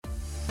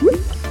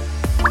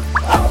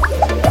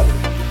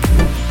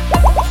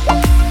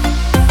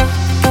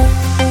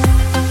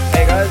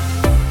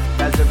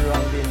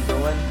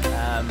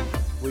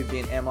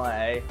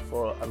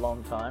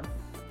long time.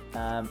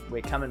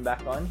 We're coming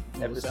back on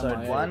episode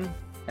MIA. 1.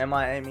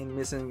 MIA mean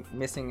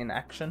missing in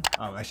action.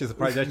 I'm actually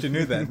surprised you actually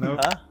knew that. No,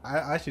 Huh?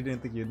 I actually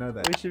didn't think you'd know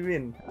that. What you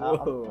mean?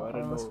 Whoa, I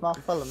don't I'm know. a smart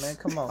fella, man.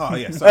 Come on. Oh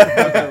yeah,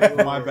 sorry.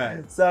 My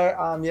bad. So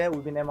yeah,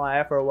 we've been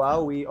MIA for a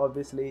while. We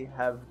obviously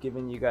have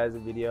given you guys a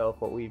video of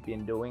what we've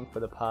been doing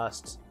for the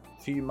past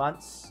few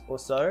months or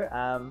so.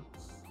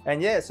 And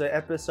yeah, so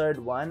episode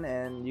 1,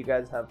 and you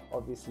guys have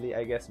obviously,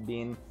 I guess,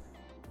 been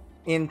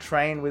in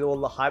train with all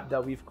the hype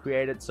that we've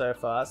created so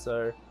far.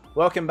 So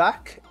welcome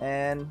back,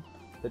 and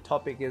the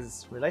topic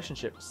is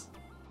relationships.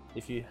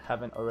 If you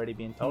haven't already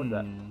been told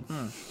that.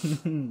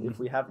 If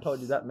we have told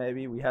you that,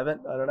 maybe we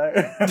haven't. I don't know.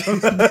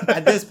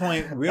 At this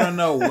point, we don't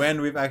know when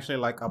we've actually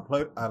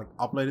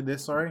uploaded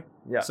this. Sorry.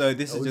 Yeah. So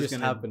this It is will just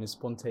just gonna happen. It's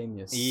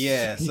spontaneous.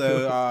 Yeah.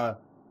 So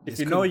if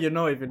you know, you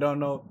know. If you don't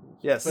know,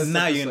 Yes. First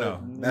now you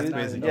episode. know. That's Now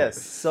you basically. know.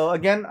 Yes. So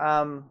again,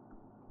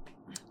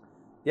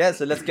 yeah.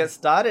 So let's get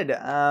started.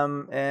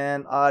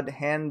 And I'd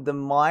hand the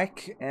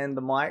mic and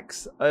the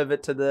mics over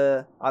to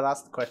the. I'll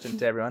ask the question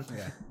to everyone.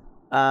 Yeah.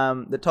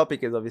 The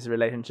topic is obviously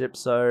relationships.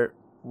 So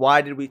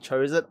why did we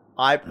choose it?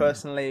 I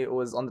personally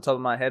was on the top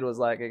of my head was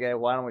like, okay,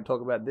 why don't we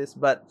talk about this?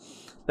 But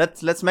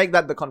let's make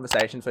that the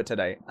conversation for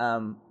today.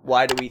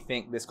 Why do we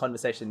think this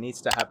conversation needs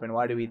to happen?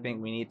 Why do we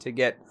think we need to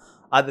get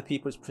other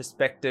people's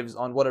perspectives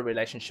on what a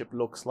relationship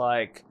looks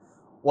like?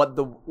 Well,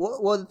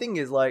 the thing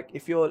is, like,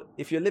 if you're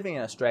living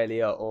in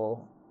Australia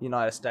or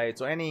United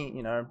States or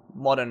any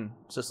modern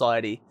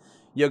society,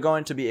 you're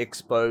going to be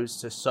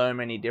exposed to so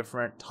many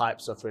different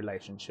types of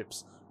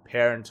relationships: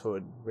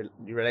 parenthood,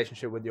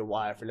 relationship with your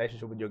wife,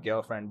 relationship with your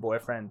girlfriend,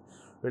 boyfriend,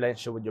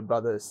 relationship with your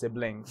brothers,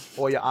 siblings,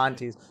 or your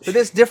aunties. So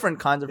there's different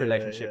kinds of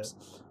relationships.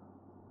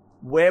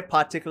 We're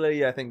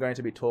particularly, I think, going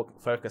to be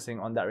focusing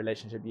on that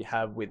relationship you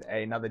have with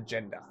another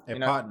gender,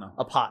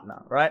 a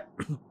partner, right?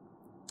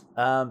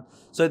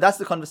 So that's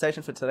the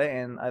conversation for today,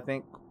 and I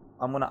think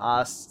I'm gonna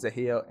ask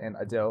Zahir and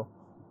Adele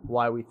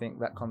why we think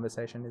that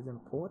conversation is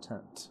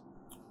important.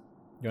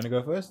 You want to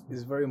go first?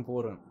 it's very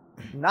important.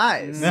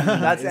 Nice.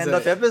 That's the Is end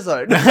of it-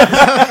 episode.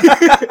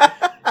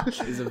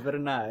 It's a very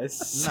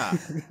nice.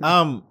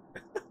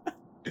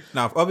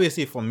 Now,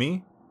 obviously, for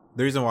me,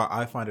 the reason why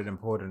I find it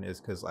important is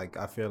because, like,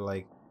 I feel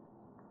like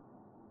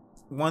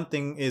one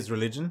thing is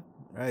religion,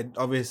 right?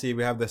 Obviously,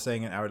 we have the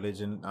saying in our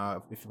religion,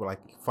 if you were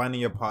like finding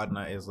your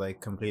partner is like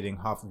completing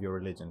half of your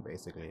religion,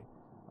 basically,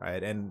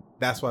 right? And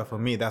that's why for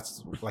me,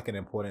 that's like an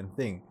important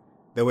thing.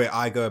 The way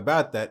I go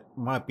about that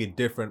might be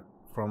different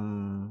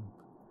from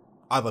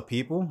other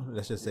people.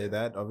 Let's just say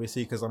that,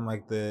 obviously, because I'm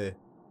like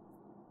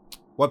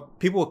what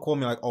people would call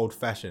me like old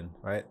fashioned,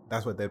 right?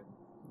 That's what they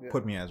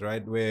put me as,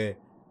 right? Where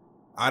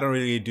I don't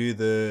really do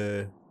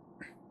the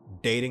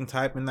dating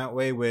type in that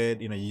way, where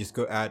you just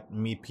go out,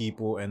 meet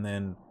people, and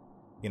then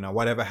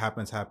whatever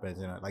happens.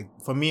 Like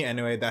for me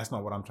anyway, that's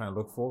not what I'm trying to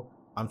look for.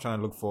 I'm trying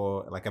to look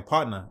for like a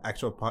partner,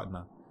 actual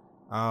partner.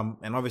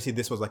 And obviously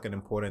this was like an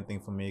important thing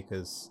for me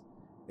because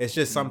it's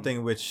just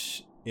something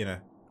which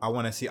I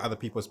want to see other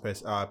people's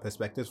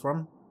perspectives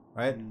from,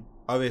 right?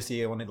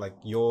 Obviously I wanted like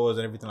yours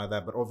and everything like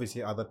that, but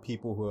obviously other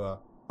people who are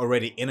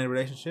already in a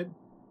relationship,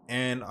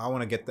 and I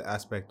want to get the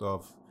aspect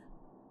of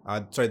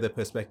the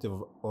perspective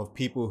of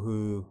people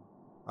who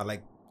are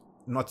like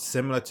not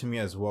similar to me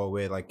as well,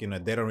 where like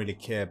they don't really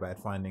care about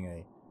finding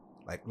a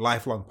like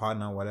lifelong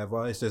partner or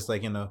whatever. It's just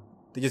like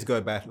they just go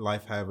about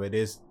life however it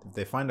is. If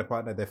they find a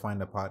partner, they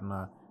find a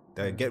partner.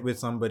 They get with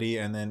somebody,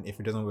 and then if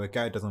it doesn't work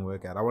out, it doesn't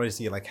work out. I want to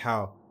see like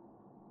how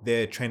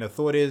their train of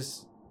thought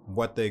is,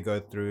 what they go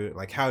through,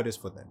 like how it is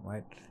for them,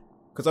 right?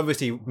 Because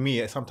obviously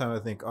me, sometimes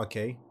I think,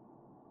 okay,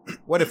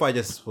 what if I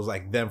just was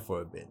like them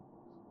for a bit?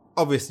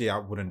 Obviously I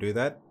wouldn't do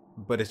that,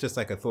 but it's just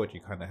like a thought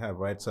you kind of have,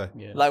 right? So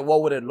Yeah. Like,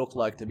 what would it look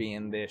like to be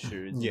in their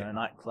shoes? Yeah.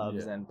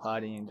 Nightclubs Yeah. and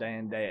partying day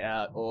in day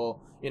out, or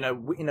in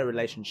a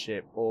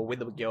relationship or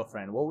with a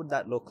girlfriend. What would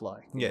that look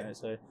like? You Yeah. know?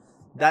 So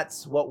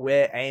that's what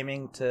we're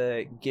aiming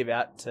to give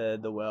out to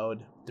the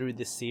world through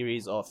this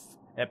series of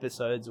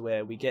episodes,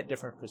 where we get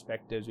different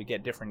perspectives, we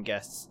get different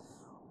guests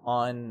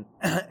on,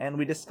 and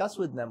we discuss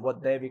with them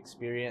what they've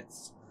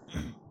experienced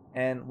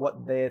and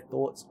what their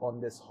thoughts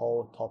on this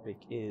whole topic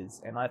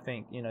is. And I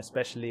think,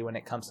 especially when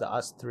it comes to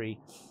us three,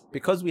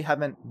 because we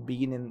haven't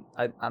been in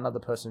another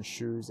person's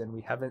shoes, and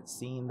we haven't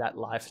seen that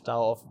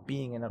lifestyle of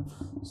being in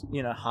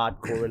a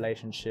hardcore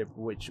relationship,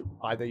 which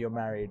either you're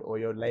married or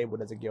you're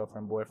labeled as a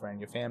girlfriend, boyfriend,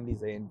 your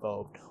families are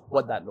involved,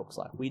 what that looks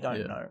like, we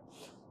don't know.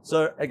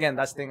 So again,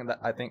 that's the thing that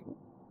I think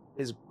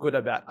is good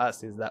about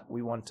us, is that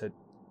we want to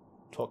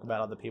talk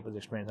about other people's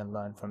experience and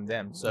learn from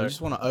them. So we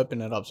just want to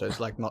open it up so it's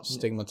like not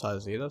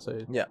stigmatized either.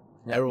 So yeah.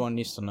 everyone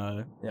needs to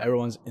know. Yeah.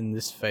 Everyone's in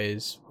this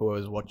phase who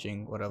is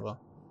watching whatever.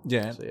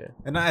 yeah. So yeah.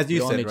 And as We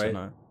you all said, need to right?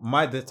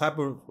 know. The type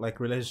of like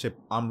relationship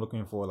I'm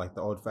looking for, like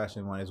the old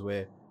fashioned one, is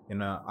where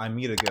I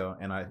meet a girl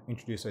and I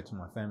introduce her to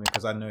my family,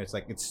 because I know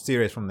it's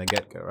serious from the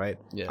get go, right?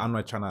 Yeah. I'm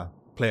not trying to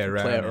play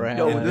around. Play around.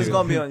 Yo, Yeah. this is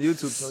gonna be on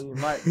YouTube, so you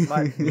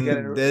might get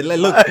it.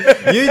 Look,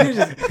 you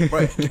just,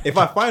 bro, if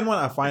I find one,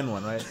 I find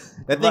one, right?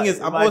 The thing is,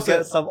 I'm might also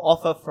get some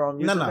offer from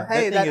you. No, no,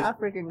 Hey, the that thing is,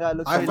 African guy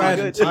looks I really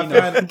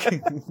find,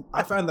 good.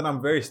 I find that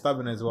I'm very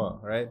stubborn as well,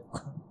 right?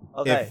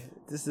 Okay,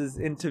 this is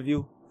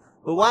interview.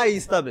 But why are you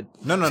stubborn?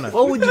 No.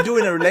 What would you do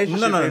in a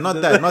relationship? No, if not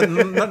the- that. Not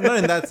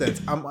in that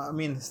sense. I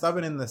mean,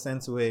 stubborn in the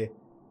sense where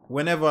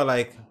whenever,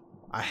 like,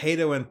 I hate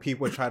it when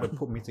people try to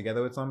put me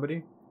together with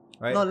somebody,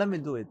 right? No, let me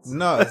do it.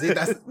 No, see,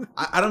 that's,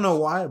 I don't know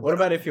why. What But,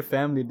 about if your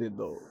family did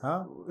though?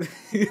 huh?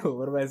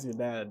 What about if your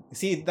dad?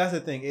 See, that's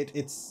the thing.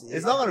 It's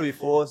It's not gonna be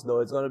forced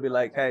though. It's gonna be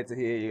like, hey, to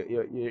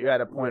here, you're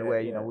at a point Yeah, where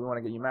you know yeah. we want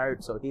to get you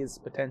married. So here's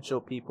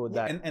potential people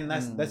that. and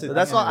that's Mm. the So thing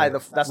that's not anyway. either.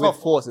 That's With- not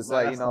forced. It's No,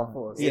 like that's you know, not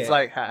forced. it's Yeah.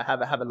 like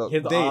have a look.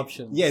 Here's the They-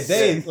 options. Yeah,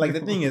 they like the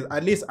thing is,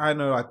 at least I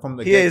know like from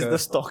the Here's get-go. the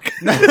stock.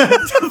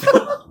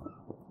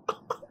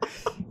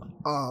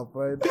 Oh,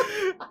 bro.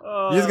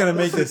 You're just gonna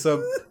make this up.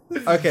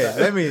 Okay,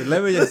 let me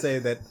just say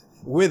that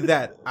with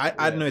that,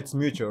 I know it's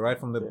mutual, right?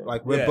 From the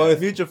like we're Yeah. both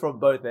future from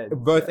both ends.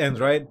 both ends,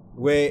 right?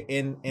 Where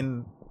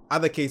in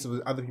other cases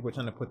with other people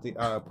trying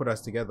to put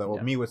us together or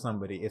Yeah. me with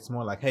somebody, it's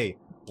more like, hey,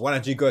 why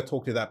don't you go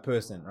talk to that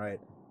person, right?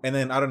 And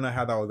then I don't know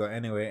how that will go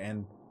anyway.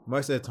 And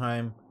most of the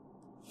time,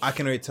 I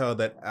can already tell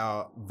that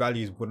our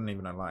values wouldn't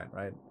even align,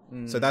 right?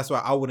 So that's why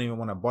I wouldn't even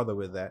want to bother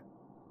with that.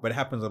 But it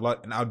happens a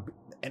lot,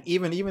 and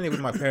even with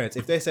my parents,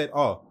 if they said,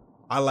 "Oh,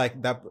 I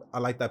like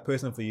that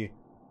person for you,"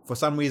 for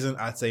some reason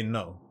I'd say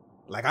no.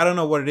 Like I don't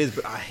know what it is,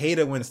 but I hate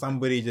it when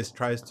somebody just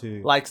tries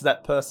to. Likes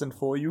that person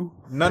for you.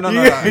 No.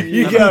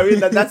 You get what I mean?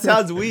 That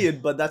sounds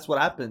weird, but that's what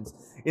happens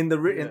in the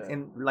Yeah.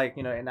 in like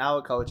you know in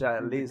our culture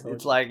at least.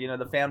 It's like you know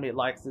the family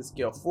likes this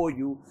girl for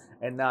you,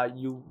 and now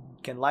you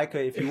can like her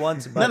if you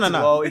want. But No.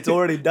 well, it's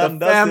already done.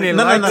 The family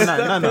No, no, likes no,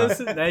 that no.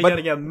 person. Now you But-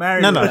 gotta get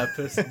married No, to no. that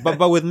person.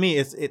 But with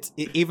me,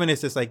 even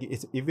if it's like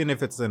even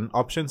if it's an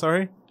option,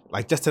 sorry,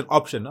 like just an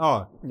option.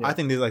 Oh, Yeah. I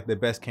think this is like the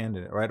best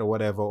candidate, right, or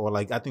whatever, or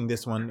like I think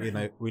this one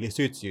really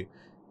suits you.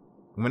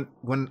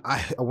 When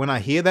I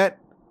hear that,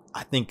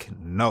 I think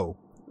no.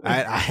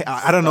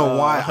 I don't know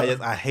why.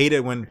 I hate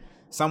it when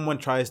someone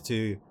tries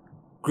to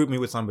group me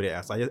with somebody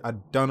else. I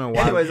don't know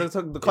why. Anyways,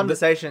 so the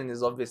conversation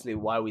is obviously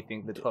why we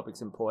think the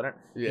topic's important.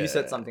 Yeah. You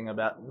said something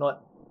about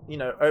not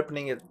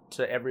opening it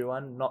to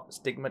everyone, not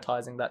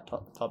stigmatizing that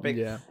topic.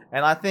 Yeah.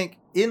 And I think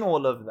in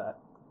all of that,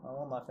 I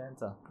want my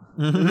Fanta.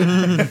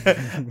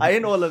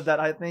 In all of that,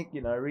 I think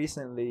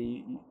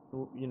recently,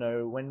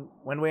 when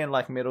we're in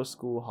like middle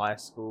school, high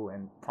school,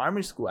 and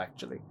primary school,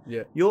 actually,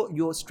 Yeah.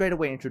 you're straight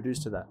away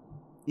introduced to that.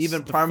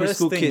 Even The primary first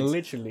school thing, kids,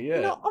 literally,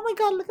 yeah. oh my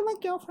god, look at my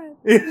girlfriend.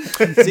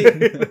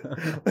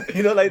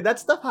 See? Like that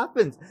stuff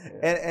happens,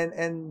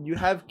 and you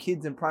have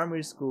kids in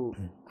primary school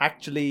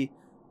actually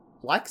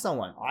like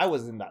someone. I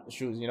was in that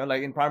shoes,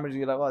 like in primary school,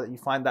 you're like, oh, you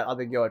find that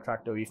other girl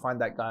attractive, you find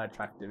that guy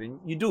attractive,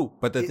 and you do.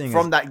 But the thing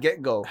from is, that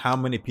get go. how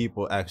many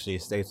people actually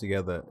stay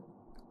together?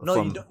 No,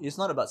 from- you don't. It's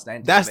not about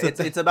staying. That's together. the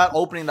thing. It's about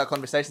opening that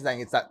conversation,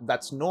 saying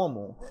that's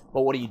normal.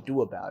 But what do you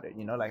do about it?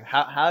 Like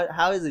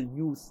how is a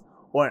youth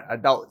or an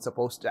adult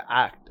supposed to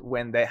act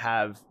when they're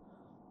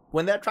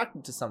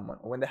attracted to someone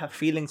or when they have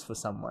feelings for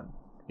someone?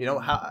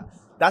 How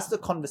that's the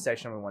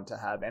conversation we want to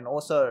have, and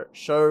also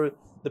show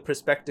the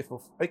perspective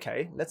of,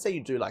 okay, let's say you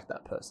do like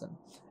that person,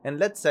 and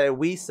let's say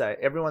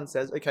everyone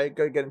says, okay,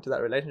 go get into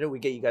that relationship, we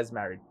get you guys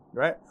married,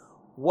 right?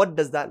 What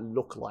does that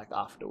look like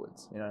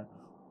afterwards?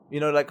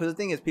 Like, because the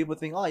thing is, people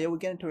think, oh yeah, we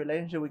get into a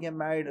relationship, we get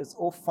married, it's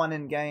all fun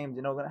and games,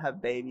 we're gonna have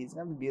babies, it's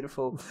gonna be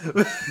beautiful,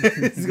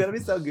 it's gonna be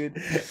so good.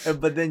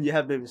 But then you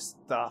have baby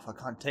stuff, I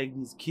can't take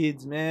these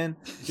kids, man.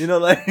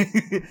 Like,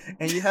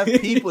 and you have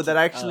people that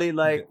actually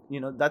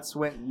that's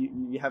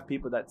when you have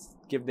people that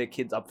give their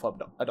kids up for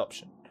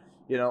adoption,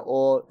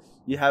 or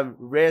you have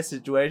rare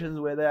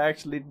situations where they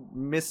actually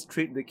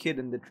mistreat the kid,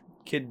 and the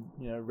kid,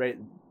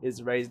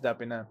 is raised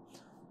up in a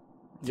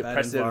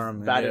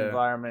depressive, bad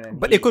environment. And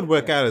But it could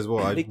work out as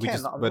well. It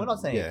can. We're not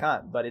saying yeah. it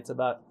can't, but it's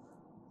about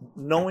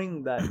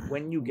knowing that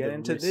when you get The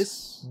into this,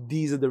 risks.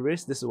 these are the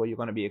risks. This is what you're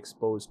going to be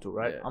exposed to,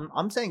 right? Yeah.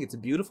 I'm saying it's a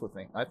beautiful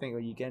thing. I think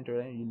when you get into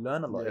it, you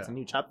learn a lot. It's a Yeah.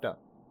 new chapter.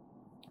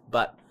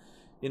 But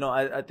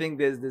I think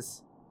there's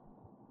this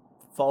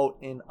fault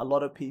in a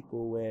lot of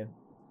people where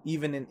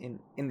even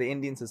in the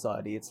Indian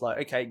society, it's like,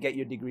 okay, get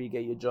your degree,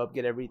 get your job,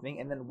 get everything,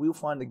 and then we'll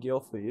find a girl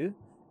for you.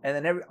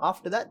 And then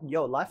after that,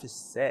 life is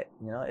set.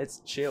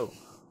 It's chill.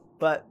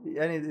 But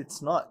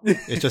it's not.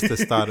 It's just the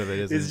start of it,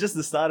 isn't It's it? just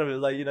the start of it.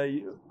 Like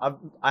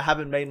I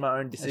haven't made my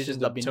own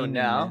decisions up till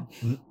now.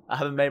 I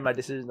haven't made my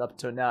decisions up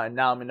till now, and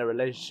now I'm in a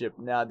relationship.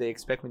 Now they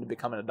expect me to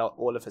become an adult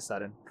all of a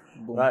sudden,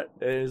 Boom. right?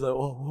 And it's like,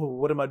 oh,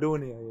 what am I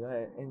doing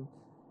here? And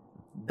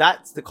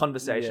that's the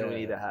conversation we Yeah.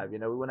 need to have. We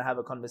want to have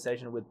a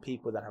conversation with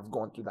people that have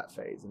gone through that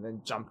phase and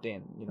then jumped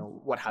in.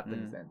 What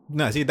happens then?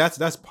 No, see,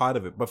 that's part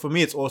of it. But for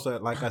me, it's also,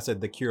 like I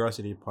said, the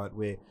curiosity part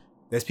where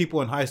there's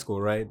people in high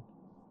school, right,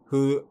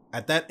 who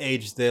at that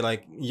age, they're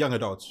like young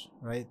adults,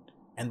 right?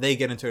 And they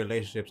get into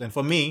relationships. And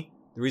for me,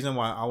 the reason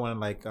why I want to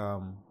like,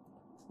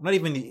 not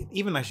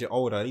even actually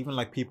older, even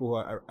like people who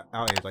are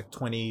our age, like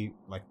 20,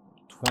 like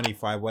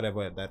 25,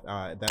 whatever,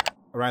 that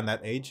around that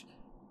age,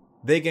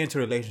 they get into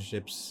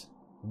relationships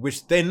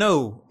which they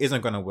know isn't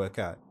going to work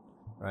out,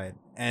 right?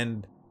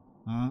 And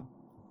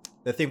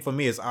the thing for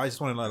me is I just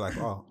want to know like,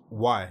 oh,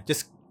 why?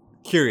 Just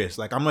curious.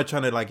 Like I'm not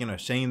trying to like, you know,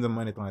 shame them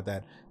or anything like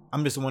that.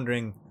 I'm just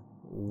wondering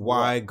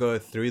why go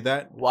through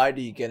that. Why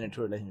do you get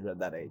into a relationship at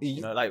that age?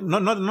 You know, like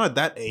not at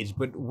that age,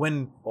 but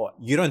when Or-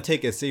 you don't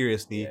take it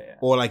seriously, Yeah.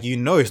 or like you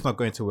know it's not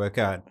going to work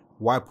out.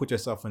 Why put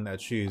yourself in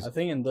that shoes? I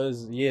think in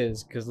those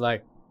years, because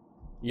like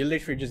you're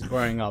literally just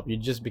growing up, you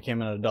just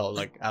became an adult,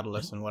 like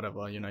adolescent,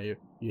 whatever. You know,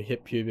 you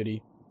hit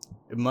puberty,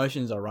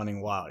 emotions are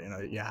running wild. You know,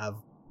 you have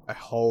a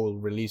whole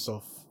release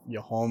of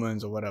your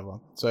hormones or whatever.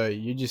 So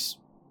you just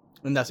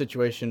in that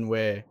situation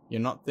where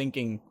you're not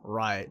thinking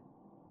right.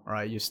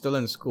 You're still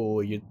in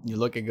school. You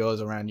look at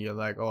girls around you, you're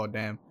like, oh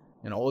damn,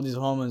 you know, all these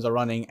hormones are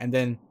running, and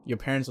then your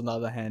parents on the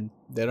other hand,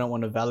 they don't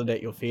want to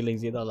validate your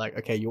feelings either. Like,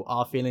 okay, you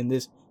are feeling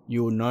this.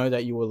 You know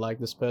that you will like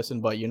this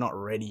person, but you're not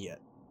ready yet.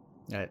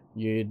 Right?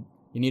 You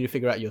need to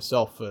figure out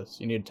yourself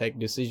first. You need to take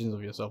decisions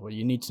of yourself, or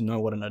you need to know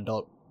what an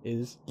adult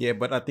is. Yeah,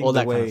 but I think All the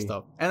that way kind of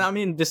stuff. And I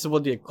mean, this is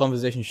what the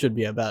conversation should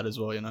be about as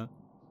well. You know,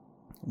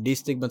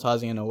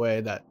 destigmatizing in a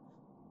way that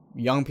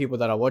young people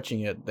that are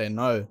watching it, they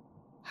know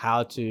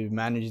how to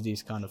manage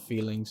these kind of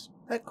feelings.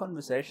 that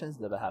conversations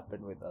never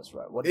happened with us,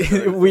 right? What We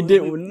What's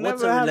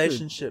never a happened.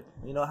 relationship?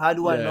 You know, how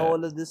do I Yeah. know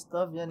all of this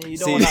stuff? You don't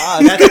See, want to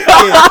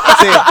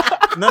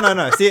ask.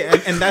 no. See,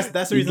 and that's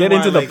the You reason get why,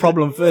 into the like,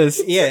 problem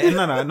first. Yeah, and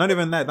no, not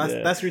even that.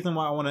 Yeah. That's the reason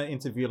why I want to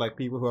interview like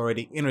people who are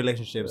already in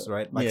relationships,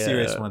 right? Like Yeah.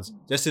 serious ones,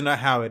 just to know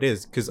how it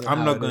is. Because I'm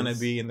How not it going to is.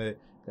 be in the.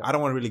 I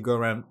don't want to really go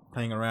around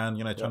playing around,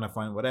 you know, trying to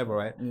find whatever,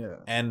 right? Yeah.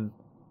 And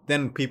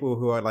then people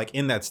who are like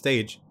in that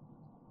stage,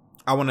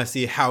 I want to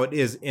see how it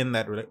is in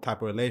that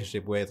type of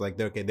relationship where it's like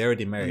they're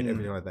already married,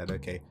 everything like that.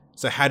 Okay,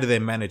 so how do they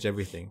manage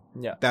everything?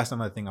 Yeah. That's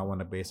another thing I want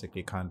to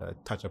basically kind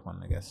of touch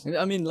upon, I guess.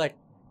 I mean, like,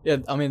 yeah,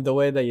 I mean, the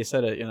way that you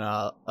said it, you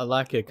know, I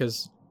like it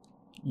because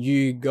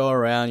you go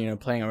around, you know,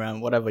 playing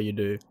around, whatever you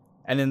do.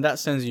 And in that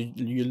sense,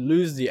 you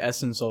lose the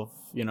essence of,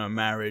 you know,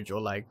 marriage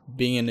or like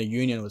being in a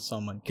union with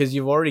someone because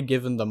you've already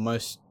given the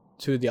most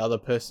to the other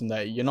person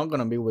that you're not going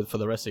to be with for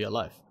the rest of your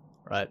life,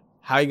 right?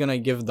 How are you going to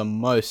give the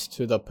most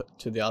to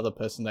the other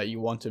person that you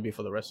want to be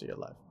for the rest of your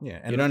life?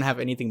 Yeah, You don't have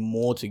anything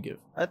more to give.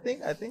 I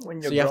think when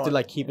you're So you have to growing-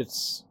 like keep it,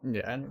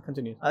 and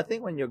continue. I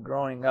think when you're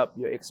growing up,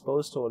 you're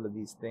exposed to all of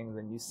these things,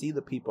 and you see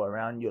the people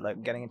around you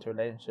like getting into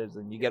relationships,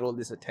 and you get all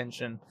this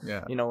attention.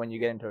 Yeah. You know, when you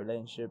get into a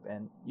relationship,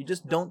 and you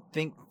just don't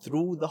think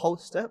through the whole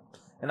step.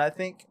 And I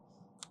think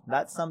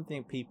that's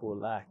something people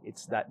lack.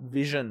 It's that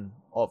vision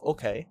of,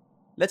 okay,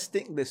 let's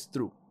think this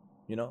through.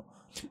 You know,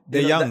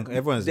 They're You know, young. that-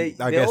 Everyone's. I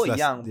they're guess all that's,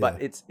 young,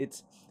 but yeah.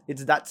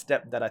 it's that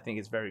step that I think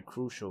is very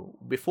crucial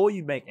before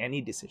you make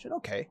any decision.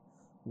 Okay,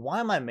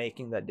 why am I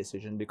making that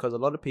decision? Because a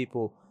lot of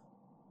people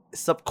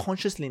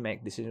subconsciously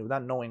make decisions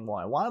without knowing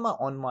why. Why am I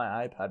on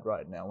my iPad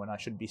right now when I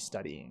should be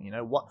studying? You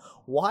know,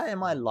 why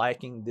am I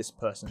liking this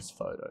person's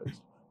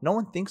photos? No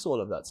one thinks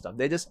all of that stuff.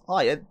 They just, oh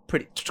yeah,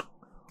 pretty.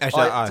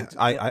 Actually,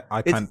 I-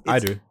 I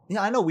do.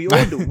 Yeah, I know we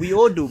all do. We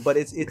all do, but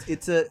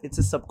it's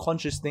a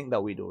subconscious thing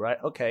that we do, right?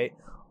 Okay,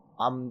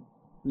 I'm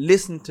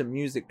listening to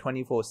music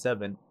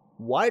 24/7.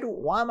 Why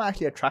am I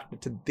actually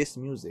attracted to this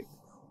music?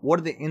 What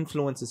are the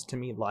influences to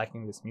me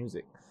liking this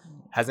music?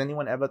 Has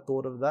anyone ever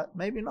thought of that?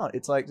 Maybe not.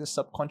 It's like just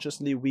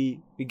subconsciously we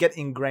get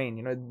ingrained.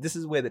 You know, this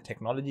is where the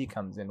technology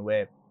comes in,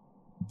 where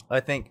I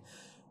think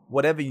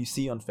whatever you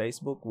see on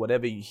Facebook,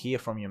 whatever you hear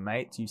from your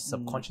mates, you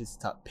subconsciously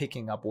start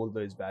picking up all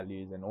those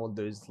values and all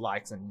those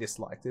likes and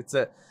dislikes.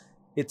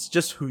 It's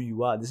just who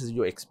you are. This is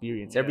your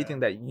experience. Yeah. Everything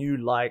that you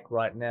like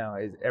right now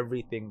is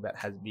everything that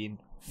has been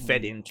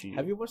fed into you.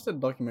 Have you watched the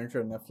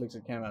documentary on Netflix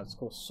that came out? It's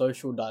called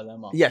Social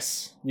Dilemma.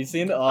 Yes. You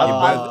seen it?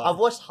 I've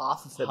watched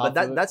half of it, Half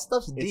but of it? that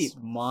stuff's deep. It's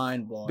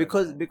mind blowing.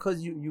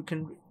 Because you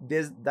can,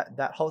 there's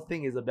that whole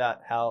thing is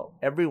about how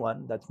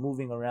everyone that's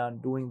moving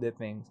around doing their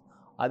things,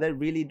 are they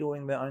really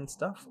doing their own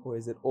stuff, or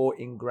is it all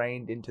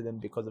ingrained into them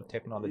because of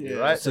technology, Yeah.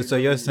 right? So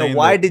you're So saying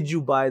why that- did you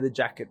buy the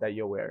jacket that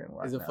you're wearing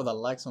right is it now? for the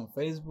likes on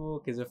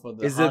Facebook? Is it for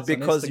the Is it hearts on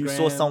because you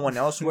saw Instagram? someone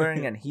else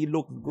wearing and he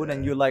looked good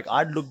and you're like,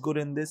 I'd look good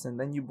in this, and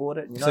then you bought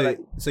it? You know, so, like,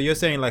 so you're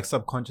saying like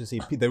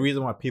subconsciously the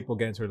reason why people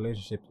get into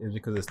relationships is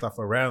because of stuff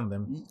around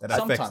them that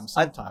affects.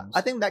 Sometimes.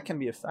 I think that can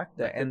be a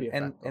factor, That could be a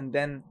factor. and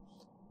then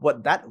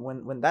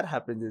when that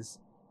happens is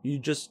you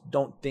just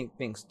don't think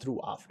things through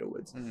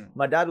afterwards.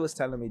 My dad was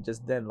telling me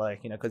just then,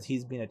 like, you know, because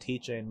he's been a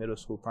teacher in middle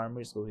school,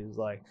 primary school. He was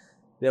like,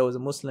 there was a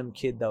Muslim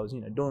kid that was,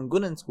 you know, doing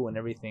good in school and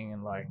everything,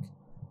 and like,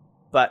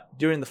 but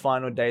during the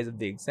final days of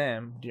the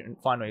exam,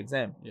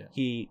 Yeah.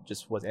 he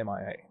just was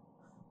MIA.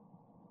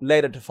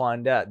 Later to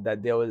find out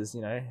that there was,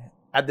 you know,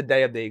 at the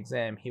day of the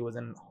exam, he was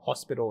in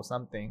hospital or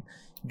something,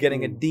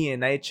 getting a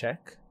DNA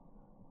check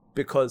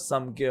because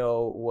some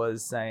girl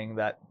was saying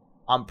that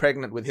I'm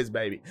pregnant with his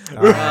baby.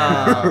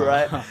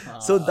 Right?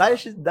 So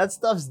that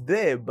stuff's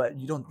there, but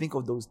you don't think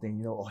of those things.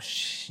 You know, oh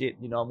shit,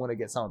 you know, I'm gonna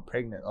get someone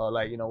pregnant, or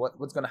like, you know,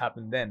 what's gonna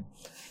happen then?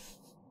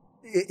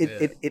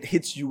 It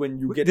hits you when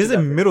you get. This is to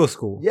that in middle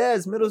school. Yeah,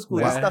 it's middle school.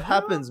 This Wow. stuff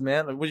happens,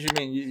 man. Like, what do you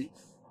mean?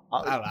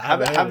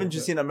 Haven't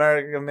you seen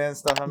America, man?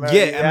 Stuff America.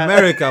 Yeah,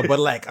 America, but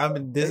like I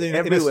mean, there's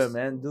everywhere,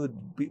 man, dude.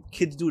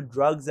 Kids do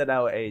drugs at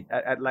our age,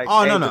 at like.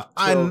 Oh age no, of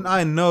 12.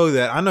 I know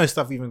that. I know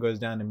stuff even goes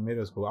down in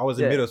middle school. I was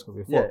in middle school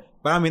before,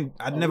 but I mean,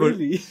 I'd never.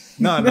 Really?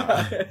 No.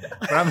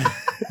 But I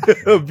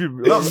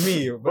mean, not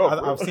me.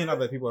 But I've seen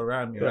other people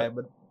around me, right?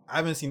 But I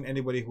haven't seen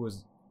anybody who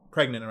was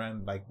pregnant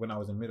around like when I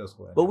was in middle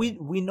school. But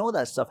we know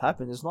that stuff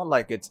happens. It's not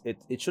like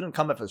it shouldn't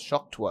come as a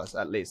shock to us,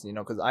 at least,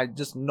 because I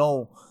just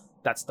know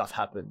that stuff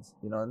happens,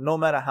 no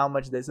matter how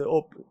much they say,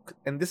 oh,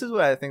 and this is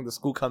where I think the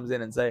school comes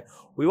in and say,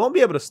 we won't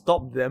be able to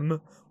stop them,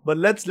 but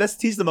let's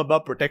teach them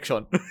about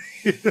protection.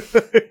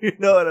 You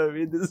know what I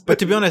mean? But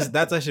to be honest,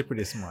 that's actually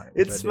pretty smart.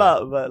 It's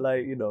smart, but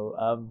like,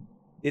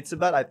 it's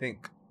about, I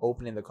think,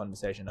 opening the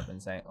conversation up and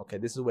saying, okay,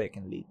 this is where it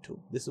can lead to.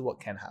 This is what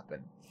can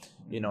happen,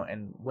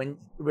 and when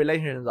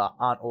relationships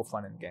aren't all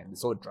fun and games,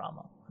 it's all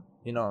drama.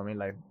 You know what I mean?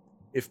 Like,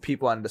 if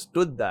people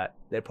understood that,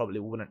 they probably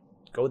wouldn't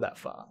go that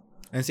far.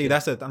 And see,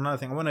 that's another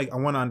thing. I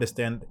want to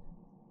understand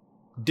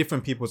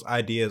different people's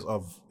ideas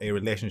of a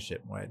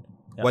relationship, right?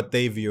 Yeah. What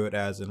they view it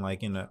as, and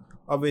like,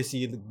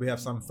 obviously we have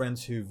some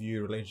friends who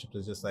view relationships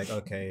as just like,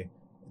 okay,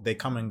 they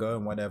come and go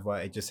and whatever,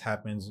 it just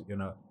happens,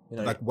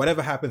 like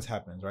whatever happens,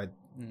 right?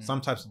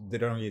 Sometimes they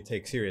don't really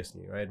take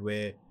seriously, right?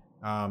 Where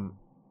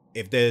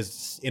if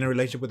there's in a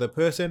relationship with a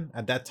person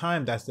at that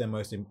time, that's their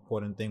most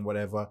important thing,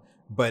 whatever.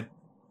 But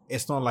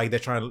it's not like they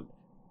don't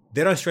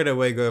straight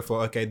away go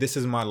for, okay, this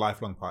is my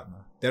lifelong partner.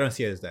 They don't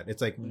see it as that.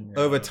 It's like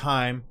over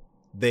time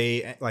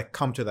they like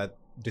come to that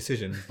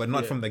decision, but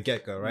not from the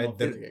get-go, right?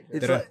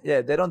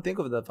 They don't think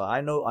of that far.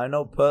 I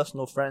know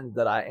personal friends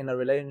that are in a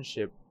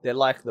relationship. They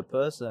like the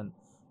person,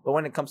 but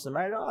when it comes to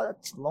marriage,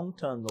 that's long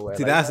term away.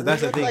 See, that's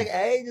the thing. Like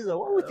ages.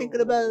 What are we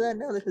thinking about that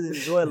now? Let's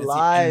enjoy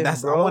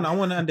life, bro. I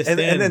want to understand.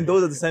 And then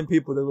those are the same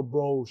people that go,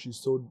 bro, she's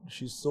so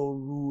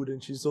rude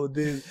and she's so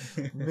this.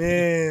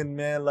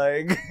 man,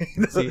 like.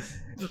 See,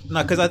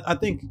 no, because I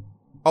think,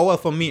 well,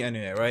 for me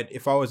anyway, right?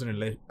 If I was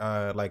in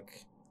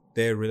like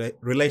the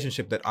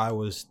relationship that I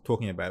was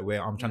talking about,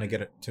 where I'm trying to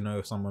get to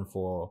know someone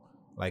for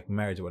like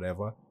marriage or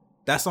whatever,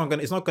 it's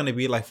not gonna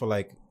be like for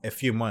like a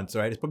few months,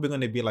 right? It's probably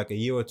gonna be like a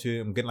year or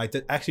two. I'm getting like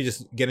actually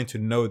just getting to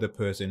know the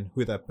person,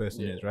 who that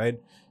person is,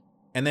 right?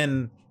 And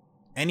then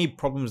any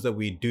problems that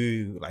we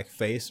do like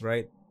face,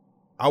 right?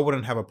 I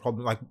wouldn't have a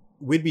problem. Like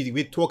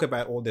we'd talk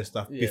about all this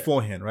stuff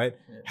beforehand, right?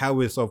 Yeah. How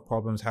we solve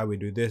problems, how we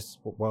do this,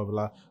 blah blah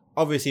blah.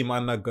 Obviously, it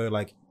might not go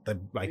like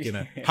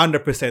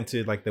 100%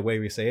 to like the way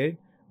we say it,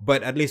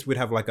 but at least we'd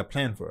have like a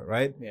plan for it,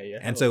 right? Yeah.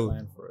 And so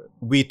plan for it.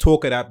 We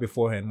talk it out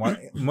beforehand.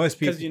 Most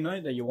people, because you know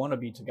that you want to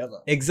be together.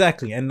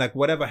 Exactly, and like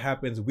whatever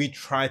happens, we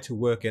try to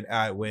work it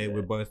out where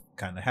we're both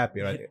kind of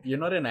happy, right? You're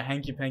not in a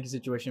hanky panky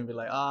situation. Be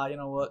like, you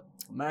know what?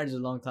 Marriage is a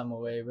long time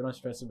away. We don't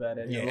stress about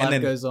it.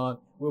 Life goes on.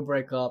 We'll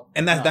break up.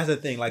 And that's the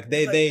thing. Like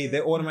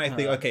they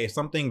automatically think, okay, if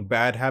something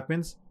bad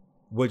happens,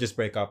 we'll just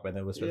break up and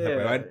then we'll split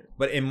up, right?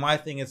 But in my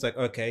thing, it's like,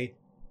 okay,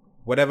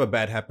 whatever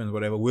bad happens,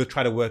 whatever, we'll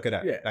try to work it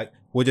out. Like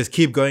we'll just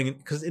keep going,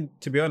 because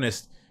to be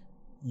honest,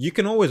 you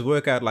can always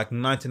work out like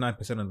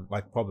 99% of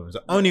like problems.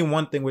 The only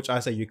one thing which I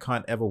say you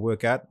can't ever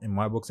work out in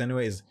my books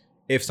anyway is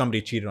if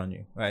somebody cheated on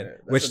you, right?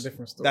 That's a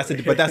different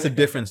story. But that's a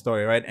different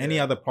story, right? Any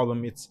other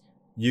problem,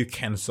 you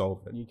can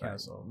solve it. You can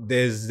solve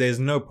it. There's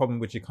no problem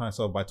which you can't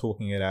solve by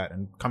talking it out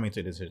and coming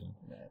to a decision,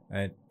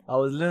 right? I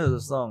was listening to a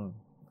song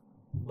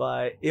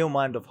by Ill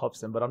Mind of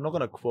Hobson, but I'm not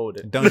gonna quote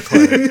it. Don't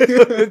quote it.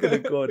 I'm not gonna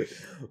quote it.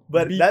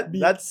 But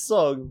that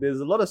song, there's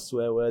a lot of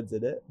swear words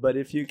in it. But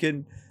if you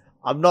can,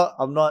 I'm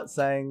not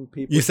saying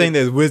people. You're saying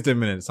there's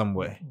wisdom in it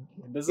somewhere.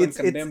 It doesn't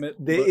condemn it.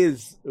 There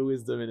is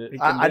wisdom in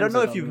it. I don't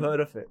know if you've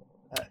heard of it.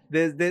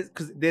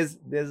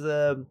 There's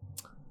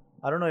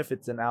I don't know if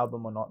it's an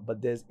album or not,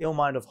 but there's Ill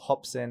Mind of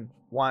Hobson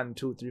 1,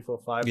 2, 3, 4,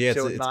 5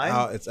 till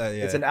 9.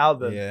 It's an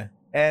album. Yeah.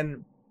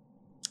 And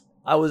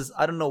I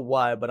don't know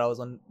why, but I was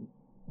on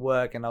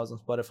work and I was on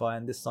Spotify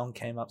and this song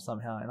came up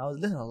somehow and I was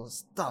listening. I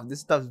was like, this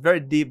stuff's very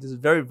deep. This is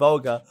very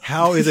vulgar.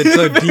 How is it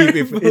so deep?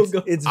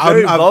 It's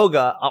very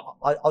vulgar.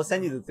 I'll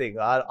send you the thing.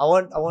 I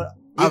want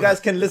you guys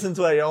can listen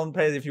to it at your own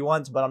pace if you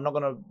want, but I'm not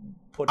gonna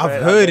put.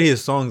 I've heard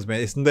his songs,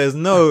 man. There's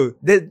no.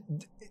 It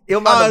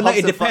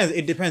depends.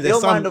 It depends.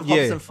 Ill Mind of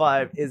Hobson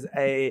 5 is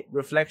a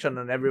reflection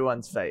on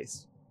everyone's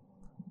face.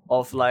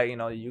 Of like,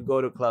 you go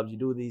to clubs, you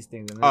do these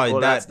things and all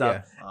that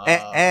stuff,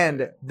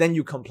 and then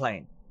you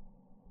complain.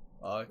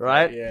 Okay,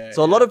 right? Yeah,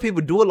 so a lot of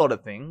people do a lot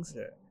of things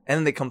and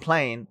then they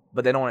complain,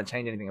 but they don't want to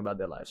change anything about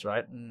their lives,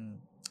 right?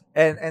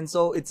 And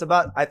so it's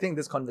about, I think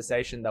this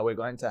conversation that we're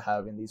going to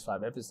have in these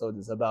 5 episodes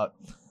is about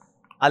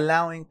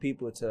allowing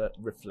people to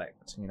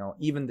reflect,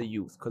 even the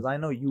youth, because I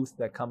know youth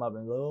that come up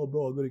and go, oh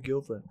bro, I got a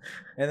girlfriend,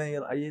 and then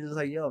you're just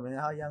like, yo man,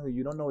 how young are you?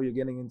 You don't know what you're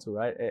getting into,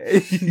 right?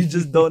 You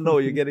just don't know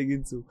what you're getting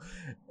into.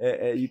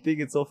 You think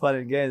it's so fun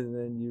and games, and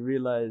then you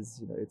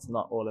realize it's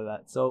not all of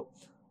that. So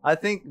I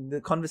think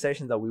the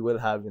conversations that we will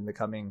have in the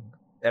coming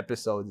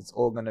episodes, it's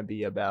all going to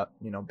be about,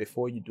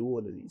 before you do all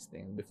of these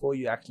things, before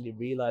you actually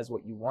realize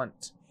what you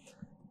want,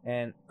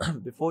 and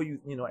before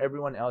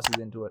everyone else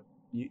is into it,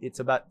 it's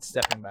about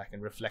stepping back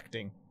and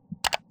reflecting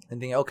and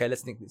think, okay,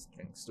 let's think these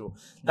things through.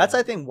 That's,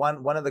 I think,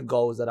 one of the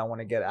goals that I want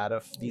to get out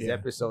of these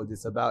episodes.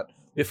 Is about,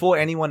 before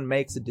anyone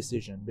makes a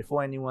decision,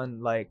 before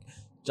anyone like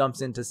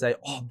jumps in to say,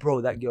 oh bro,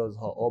 that girl's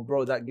hot, or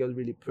bro, that girl's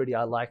really pretty,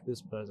 I like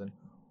this person.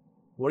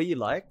 What do you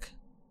like?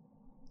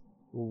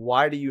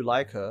 Why do you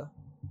like her?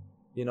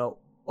 You know,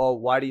 or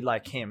why do you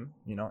like him?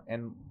 You know,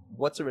 and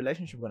what's a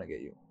relationship going to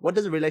get you? What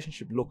does a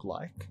relationship look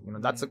like? You know,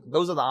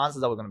 those are the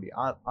answers that we're going to be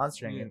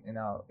answering in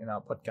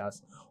our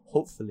podcast,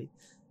 hopefully.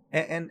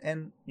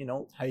 And you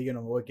know, how are you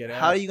gonna work it out?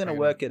 How are you gonna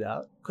work it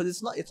out?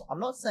 Because I'm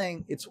not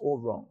saying it's all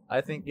wrong.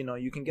 I think, you know,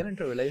 you can get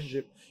into a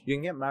relationship, you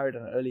can get married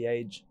at an early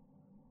age,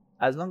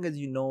 as long as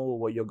you know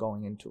what you're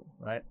going into,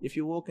 right? If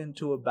you walk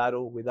into a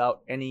battle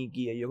without any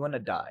gear, you're gonna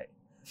die.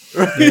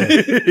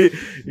 Right?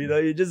 You know,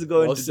 you just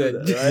go into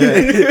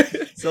that,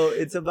 right? So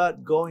it's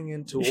about going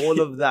into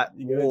all of that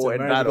war and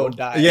battle.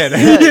 Yeah,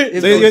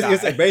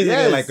 it's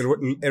basically like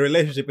a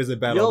relationship is a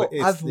battle.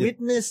 I've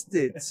witnessed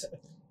it.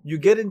 You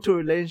get into a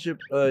relationship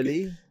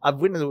early. I've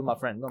witnessed it with my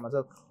friends, not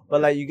myself. But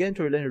like, you get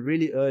into a relationship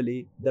really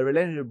early. The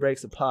relationship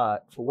breaks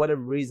apart for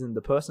whatever reason.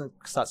 The person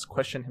starts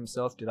questioning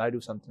himself. Did I do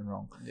something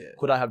wrong? Yeah.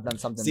 Could I have done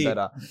something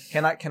better?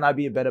 Can I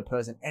be a better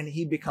person? And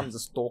he becomes a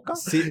stalker.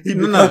 See,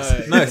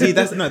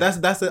 that's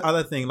the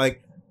other thing.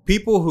 Like,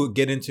 people who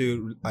get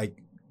into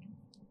like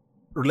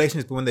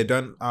relationships when they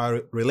don't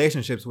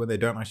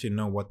actually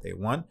know what they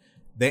want,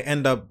 they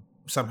end up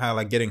somehow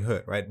like getting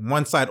hurt, right?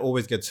 One side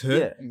always gets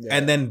hurt,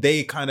 and then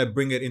they kind of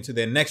bring it into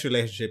their next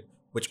relationship,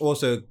 which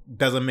also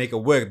doesn't make it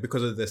work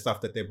because of the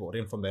stuff that they brought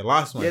in from their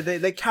last one. Yeah,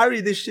 they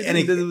carry this shit and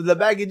the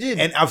baggage in.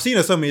 And I've seen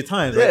it so many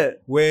times, right?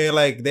 Where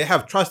like they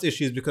have trust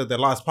issues because their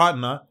last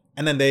partner,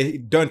 and then they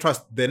don't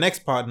trust their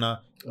next partner.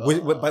 Why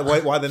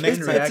the next?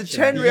 It's a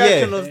chain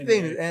reaction of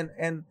things,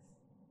 and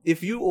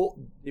if you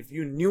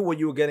knew what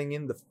you were getting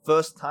in the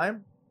first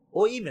time,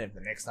 or even if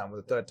the next time or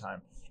the third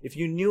time, if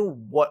you knew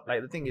what,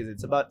 like, the thing is,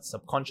 it's about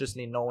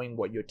subconsciously knowing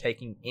what you're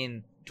taking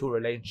into a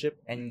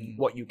relationship and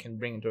what you can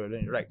bring into a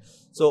relationship, right?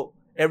 So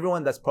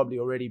everyone that's probably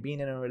already been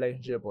in a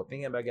relationship or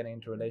thinking about getting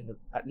into a relationship,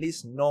 at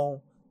least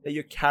know that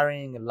you're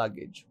carrying a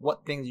luggage.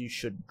 What things you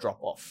should drop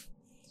off,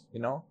 you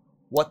know?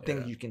 What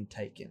things you can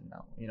take in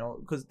now, you know?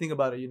 Because think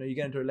about it, you know, you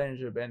get into a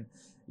relationship and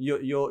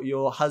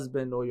your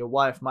husband or your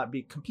wife might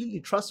be completely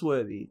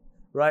trustworthy,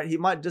 right? He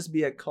might just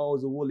be at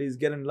Coles or Woolies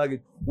getting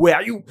luggage. Where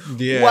are you?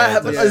 Yeah, why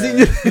haven't I seen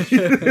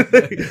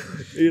you?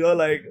 You know,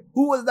 like,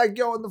 who was that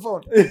girl on the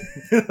phone?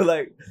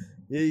 Like,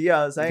 you know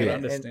what I'm saying?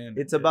 And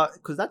it's about,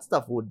 because that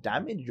stuff will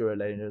damage your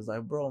relationship. It's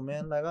like, bro,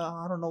 man, like,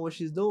 I don't know what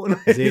she's doing.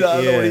 You know, I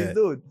don't know what he's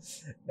doing.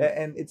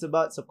 And it's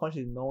about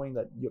subconsciously knowing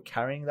that you're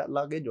carrying that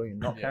luggage or you're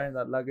not carrying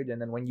that luggage. And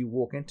then when you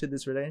walk into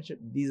this relationship,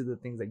 these are the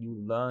things that you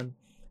learn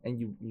and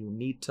you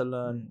need to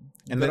learn.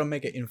 And you gotta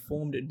make an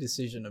informed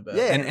decision about it.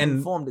 Yeah, and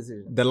informed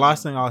decision. The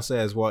last thing I'll say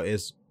as well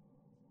is,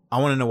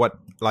 I want to know what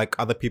like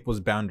other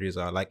people's boundaries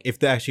are. Like, if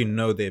they actually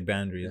know their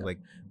boundaries, like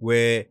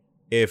where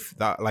if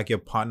that, like, your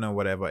partner or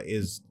whatever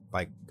is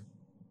like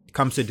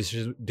comes to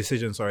decision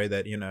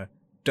that, you know,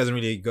 doesn't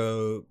really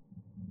go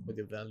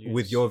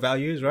with your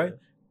values, right?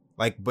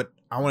 Like, but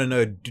I want to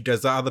know,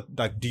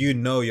 do you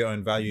know your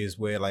own values,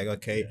 where like,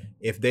 okay,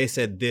 if they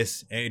said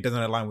this and it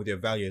doesn't align with your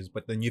values,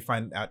 but then you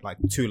find out like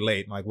too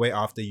late, like way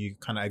after you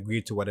kind of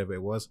agreed to whatever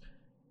it was,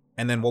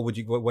 and then what are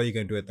you going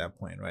to do at that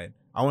point, right?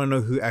 I want to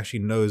know who actually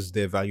knows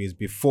their values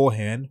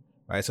beforehand,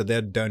 right? So they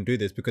don't do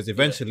this, because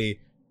eventually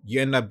you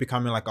end up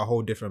becoming like a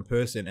whole different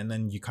person, and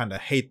then you kind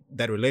of hate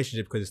that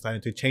relationship because it's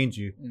starting to change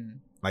you.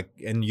 Like,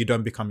 and you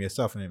don't become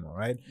yourself anymore,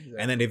 right? Exactly.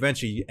 And then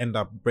eventually you end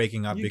up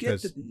breaking up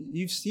because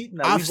you've seen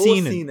that. I've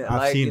seen it.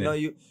 Like, you know,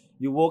 you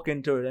walk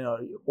into it, you know,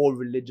 all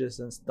religious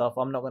and stuff.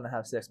 I'm not gonna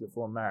have sex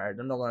before marriage.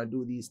 I'm not gonna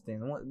do these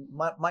things.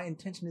 My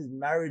intention is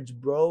marriage,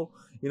 bro.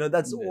 You know,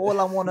 that's all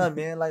I want,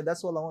 man. Like,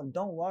 that's all I want.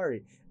 Don't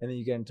worry. And then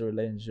you get into a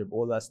relationship,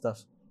 all that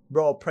stuff,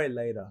 bro. I'll pray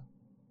later,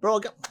 bro.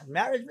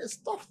 Marriage, man.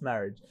 Stop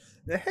marriage.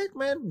 The heck,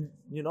 man.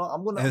 You know,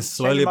 I'm gonna. And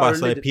slowly by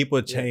slowly,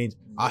 people change.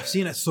 I've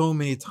seen it so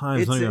many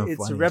times.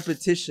 It's a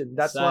repetition.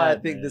 That's why I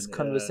think this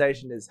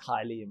conversation is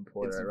highly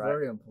important. It's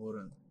very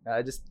important.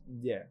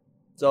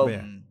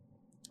 So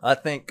I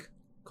think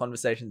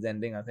conversation's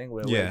ending. I think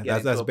we're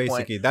that's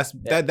basically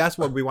that's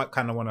what we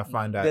kind of want to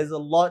find out. There's a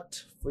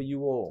lot for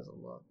you all.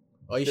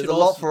 There's a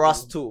lot for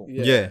us too.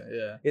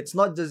 Yeah. It's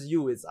not just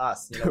you, it's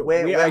us. You know,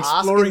 we're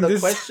exploring the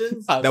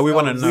questions that we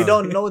want to know. We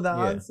don't know the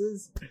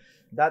answers.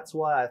 That's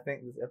why I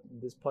think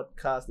this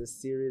podcast, this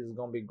series is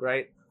gonna be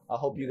great. I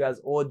hope you guys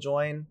all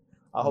join.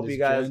 I hope you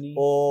guys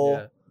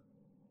all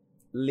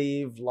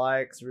leave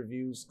likes,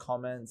 reviews,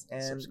 comments,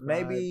 and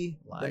maybe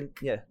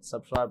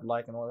subscribe,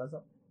 like, and all that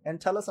stuff.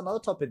 And tell us another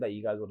topic that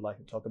you guys would like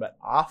to talk about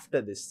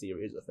after this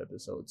series of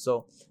episodes.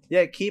 So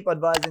keep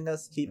advising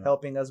us, keep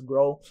helping us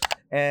grow,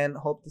 and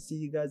hope to see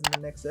you guys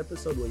in the next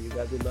episode where you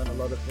guys will learn a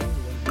lot of things,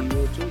 and we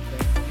will too.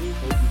 Thank you.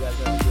 Hope you guys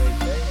have a great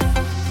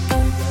day.